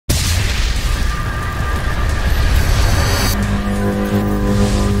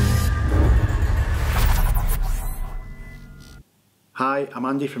Hi, I'm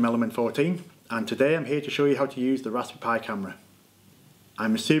Andy from Element 14 and today I'm here to show you how to use the Raspberry Pi camera.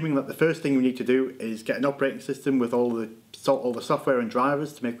 I'm assuming that the first thing we need to do is get an operating system with all the software and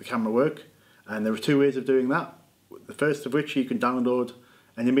drivers to make the camera work, and there are two ways of doing that. The first of which, you can download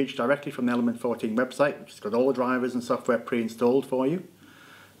an image directly from the Element 14 website, which has got all the drivers and software pre-installed for you.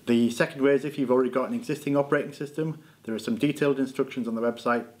 The second way is if you've already got an existing operating system, there are some detailed instructions on the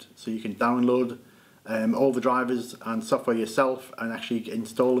website so you can download all the drivers and software yourself and actually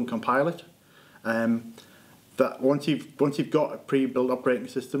install and compile it. That once you've got a pre-built operating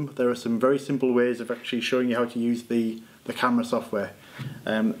system, there are some very simple ways of actually showing you how to use the camera software.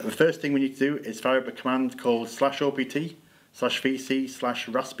 The first thing we need to do is fire up a command called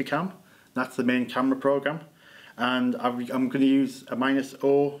 /opt/vc/raspicam. That's the main camera program, and I'm going to use a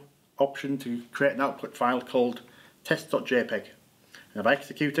 -o option to create an output file called test.jpg. And if I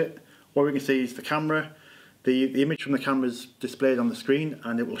execute it, what we can see is the camera. The image from the camera is displayed on the screen,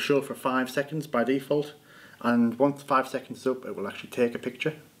 and it will show for 5 seconds by default. And once 5 seconds is up, it will actually take a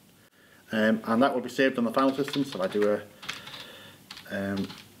picture, and that will be saved on the file system. So if I do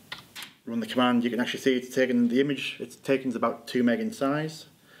run the command, you can actually see it's taken the image. It's taken about 2 meg in size.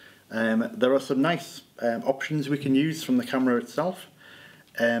 There are some nice options we can use from the camera itself.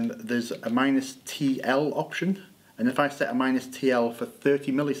 There's a -TL option, and if I set a -TL for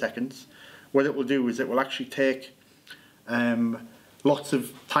 30 milliseconds, what it will do is it will actually take lots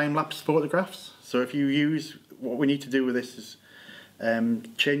of time-lapse photographs. So if you use, what we need to do with this is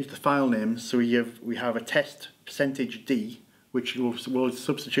change the file name, so we have a test %d, which will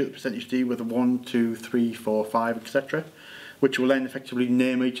substitute the %d with a 1, 2, 3, 4, 5, etc., which will then effectively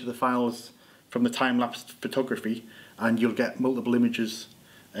name each of the files from the time-lapse photography, and you'll get multiple images.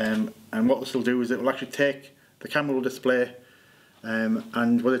 And what this will do is it will actually take, the camera will display,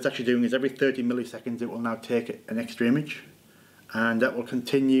 and what it's actually doing is every 30 milliseconds it will now take an extra image, and that will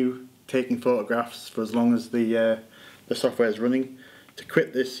continue taking photographs for as long as the software is running. To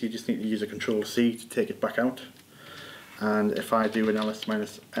quit this, you just need to use a Control-C to take it back out. And if I do an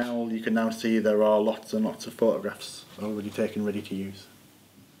ls-l, you can now see there are lots and lots of photographs already taken, ready to use.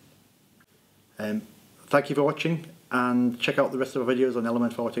 Thank you for watching, and check out the rest of our videos on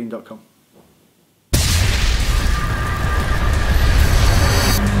element14.com.